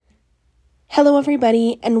Hello,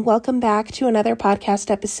 everybody, and welcome back to another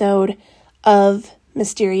podcast episode of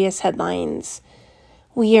Mysterious Headlines.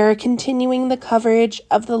 We are continuing the coverage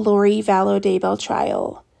of the Lori Vallow Daybell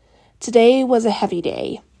trial. Today was a heavy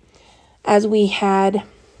day, as we had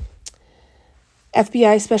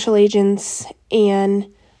FBI special agents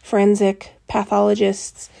and forensic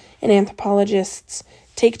pathologists and anthropologists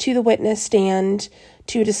take to the witness stand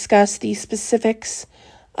to discuss the specifics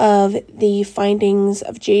of the findings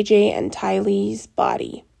of JJ and Tylee's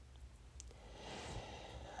body.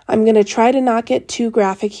 I'm going to try to not get too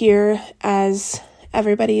graphic here, as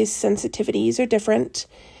everybody's sensitivities are different,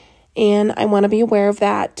 and I want to be aware of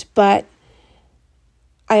that, but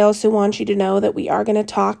I also want you to know that we are going to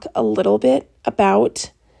talk a little bit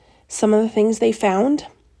about some of the things they found.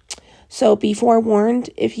 So be forewarned,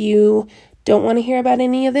 if you don't want to hear about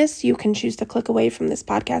any of this, you can choose to click away from this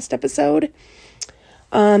podcast episode.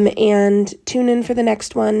 And tune in for the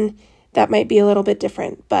next one. That might be a little bit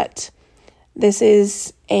different, but this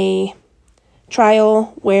is a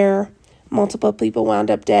trial where multiple people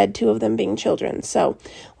wound up dead, 2 of them being children. So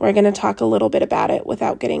we're going to talk a little bit about it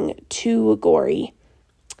without getting too gory.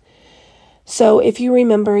 So if you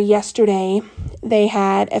remember, yesterday they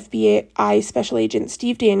had FBI Special Agent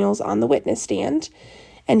Steve Daniels on the witness stand,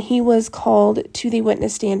 and he was called to the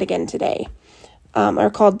witness stand again today, or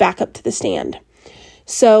called back up to the stand.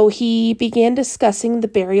 So he began discussing the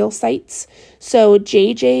burial sites. So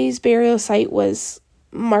JJ's burial site was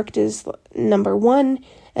marked as number 1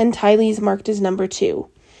 and Tylee's marked as number 2.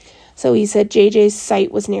 So he said JJ's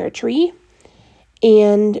site was near a tree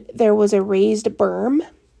and there was a raised berm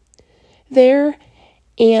there.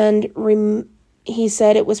 And he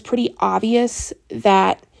said it was pretty obvious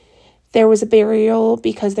that there was a burial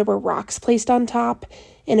because there were rocks placed on top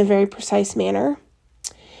in a very precise manner.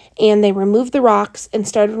 And they removed the rocks and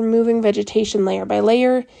started removing vegetation layer by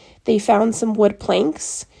layer. They found some wood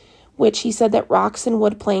planks, which he said that rocks and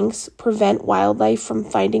wood planks prevent wildlife from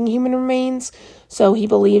finding human remains. So he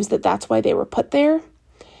believes that that's why they were put there.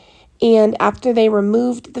 And after they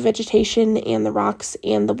removed the vegetation and the rocks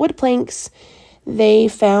and the wood planks, they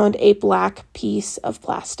found a black piece of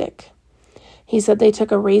plastic. He said they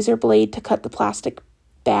took a razor blade to cut the plastic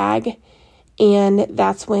bag, and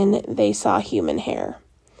that's when they saw human hair.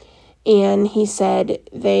 And he said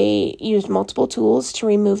they used multiple tools to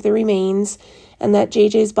remove the remains and that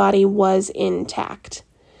JJ's body was intact.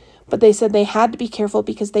 But they said they had to be careful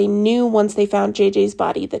because they knew once they found JJ's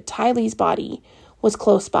body that Tylee's body was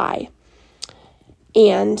close by.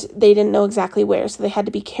 And they didn't know exactly where, so they had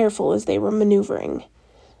to be careful as they were maneuvering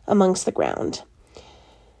amongst the ground.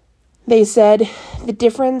 They said the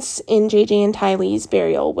difference in JJ and Tylee's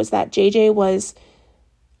burial was that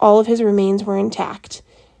all of his remains were intact,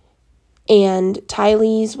 and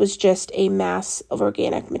Tylee's was just a mass of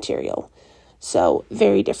organic material. So,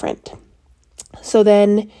 very different. So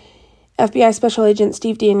then, FBI Special Agent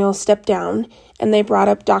Steve Daniels stepped down, and they brought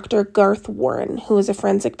up Dr. Garth Warren, who is a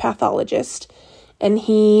forensic pathologist, and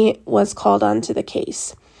he was called onto the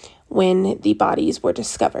case when the bodies were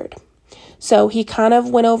discovered. So, he kind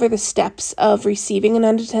of went over the steps of receiving an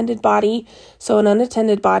unattended body. So, an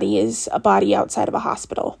unattended body is a body outside of a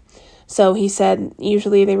hospital. So he said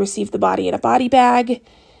usually they receive the body in a body bag.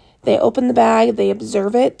 They open the bag, they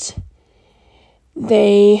observe it,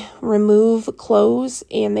 they remove clothes,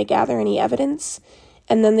 and they gather any evidence.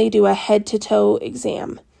 And then they do a head-to-toe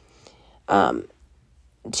exam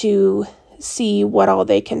to see what all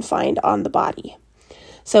they can find on the body.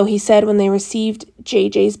 So he said when they received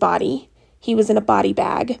JJ's body, he was in a body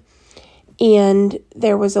bag, and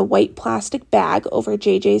there was a white plastic bag over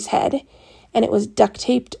JJ's head, and it was duct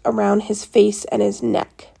taped around his face and his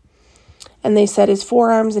neck. And they said his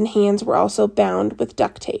forearms and hands were also bound with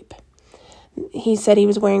duct tape. He said he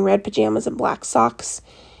was wearing red pajamas and black socks,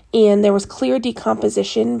 and there was clear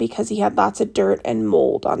decomposition because he had lots of dirt and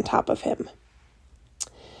mold on top of him.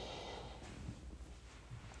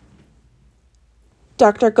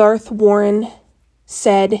 Dr. Garth Warren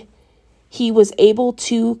said he was able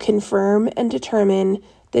to confirm and determine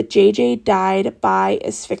that JJ died by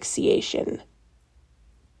asphyxiation.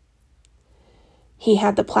 He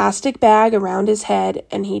had the plastic bag around his head,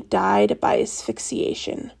 and he died by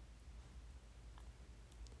asphyxiation.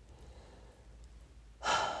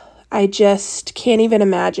 I just can't even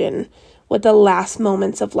imagine what the last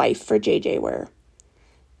moments of life for JJ were.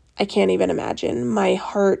 I can't even imagine. My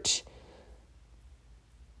heart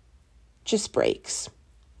just breaks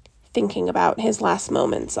thinking about his last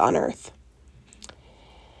moments on Earth.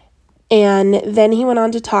 And then he went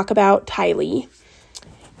on to talk about Tylee.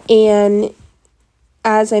 And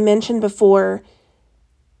as I mentioned before,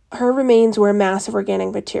 her remains were a mass of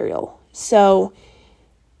organic material. So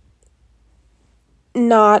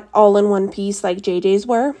not all in one piece like JJ's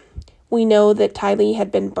were. We know that Tylee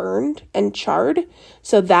had been burned and charred,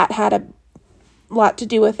 so that had a lot to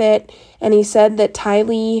do with it. And he said that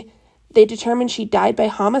Tylee, they determined she died by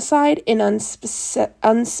homicide in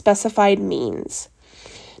unspecified means.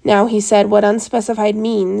 Now, he said what unspecified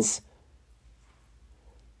means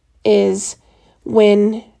is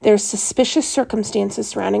when there's suspicious circumstances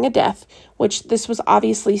surrounding a death, which this was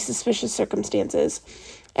obviously suspicious circumstances,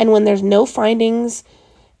 and when there's no findings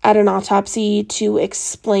at an autopsy to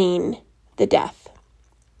explain the death.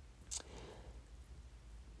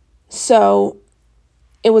 So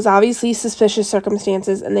it was obviously suspicious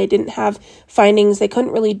circumstances, and they didn't have findings. They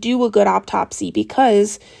couldn't really do a good autopsy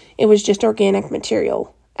because it was just organic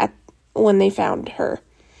material when they found her.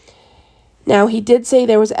 Now, he did say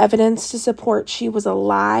there was evidence to support she was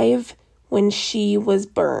alive when she was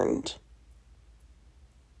burned.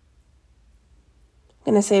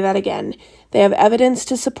 I'm going to say that again. They have evidence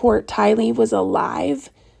to support Tylee was alive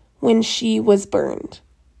when she was burned.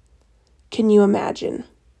 Can you imagine?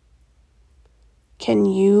 Can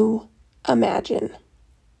you imagine?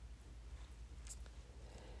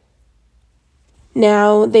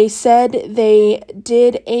 Now, they said they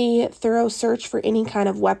did a thorough search for any kind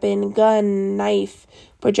of weapon, gun, knife,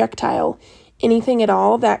 projectile, anything at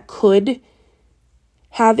all that could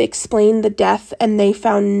have explained the death, and they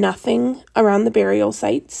found nothing around the burial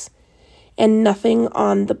sites and nothing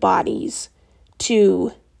on the bodies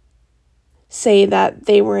to say that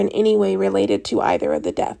they were in any way related to either of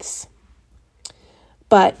the deaths.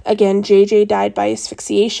 But again, JJ died by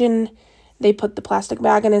asphyxiation. They put the plastic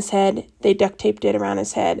bag on his head. They duct taped it around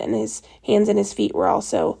his head, and his hands and his feet were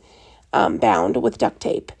also bound with duct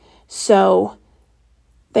tape. So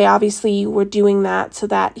they obviously were doing that so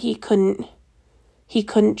that he couldn't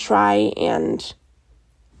try and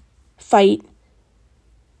fight,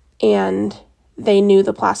 and they knew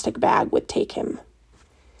the plastic bag would take him.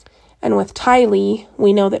 And with Tylee,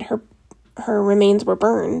 we know that her remains were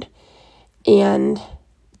burned, and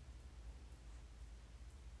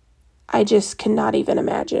I just cannot even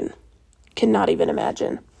imagine.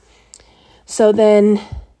 So then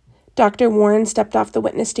Dr. Warren stepped off the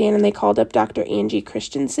witness stand, and they called up Dr. Angie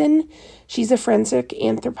Christensen. She's a forensic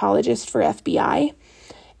anthropologist for FBI.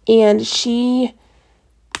 And she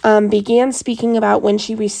began speaking about when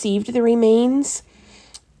she received the remains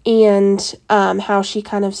and how she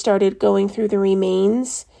kind of started going through the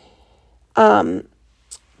remains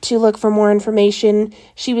to look for more information.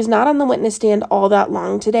 She was not on the witness stand all that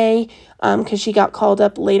long today because she got called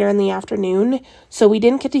up later in the afternoon. So we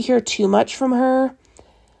didn't get to hear too much from her.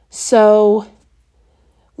 So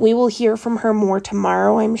we will hear from her more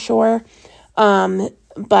tomorrow, I'm sure.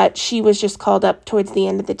 But she was just called up towards the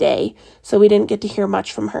end of the day, so we didn't get to hear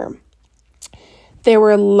much from her. There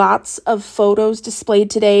were lots of photos displayed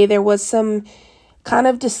today. There was some kind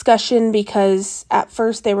of discussion because at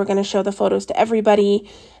first they were going to show the photos to everybody,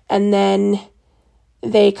 and then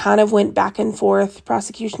they kind of went back and forth,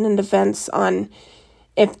 prosecution and defense, on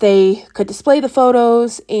if they could display the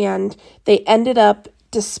photos, and they ended up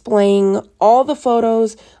displaying all the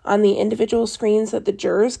photos on the individual screens that the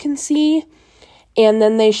jurors can see. And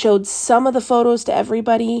then they showed some of the photos to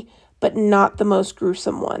everybody, but not the most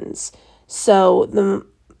gruesome ones. So the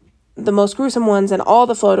most gruesome ones and all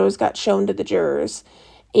the photos got shown to the jurors.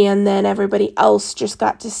 And then everybody else just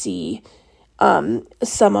got to see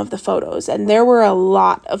some of the photos. And there were a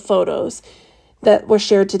lot of photos that were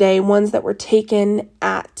shared today, ones that were taken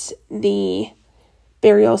at the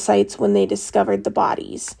burial sites when they discovered the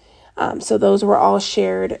bodies. So those were all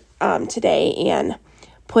shared today and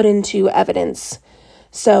put into evidence.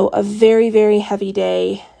 So a very, very heavy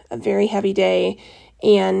day,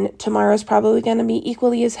 and tomorrow's probably going to be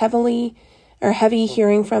equally as heavy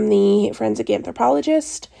hearing from the forensic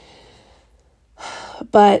anthropologist.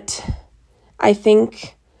 But I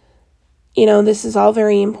think, this is all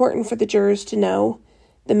very important for the jurors to know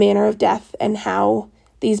the manner of death and how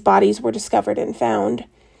these bodies were discovered and found.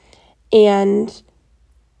 And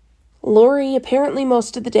Lori, apparently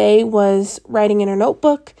most of the day, was writing in her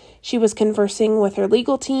notebook. She was conversing with her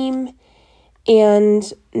legal team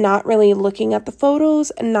and not really looking at the photos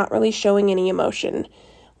and not really showing any emotion,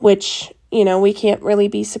 which, we can't really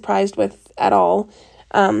be surprised with at all,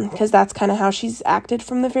 because that's kind of how she's acted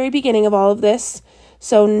from the very beginning of all of this.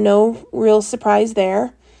 So no real surprise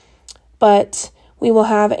there. But we will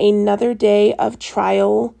have another day of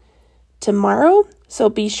trial tomorrow. So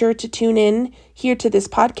be sure to tune in here to this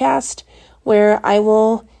podcast where I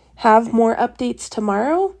will have more updates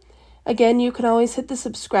tomorrow. Again, you can always hit the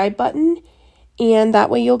subscribe button and that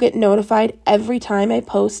way you'll get notified every time I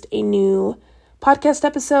post a new podcast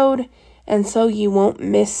episode, and so you won't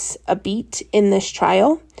miss a beat in this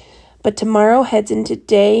trial. But tomorrow heads into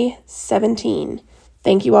day 17.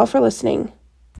 Thank you all for listening.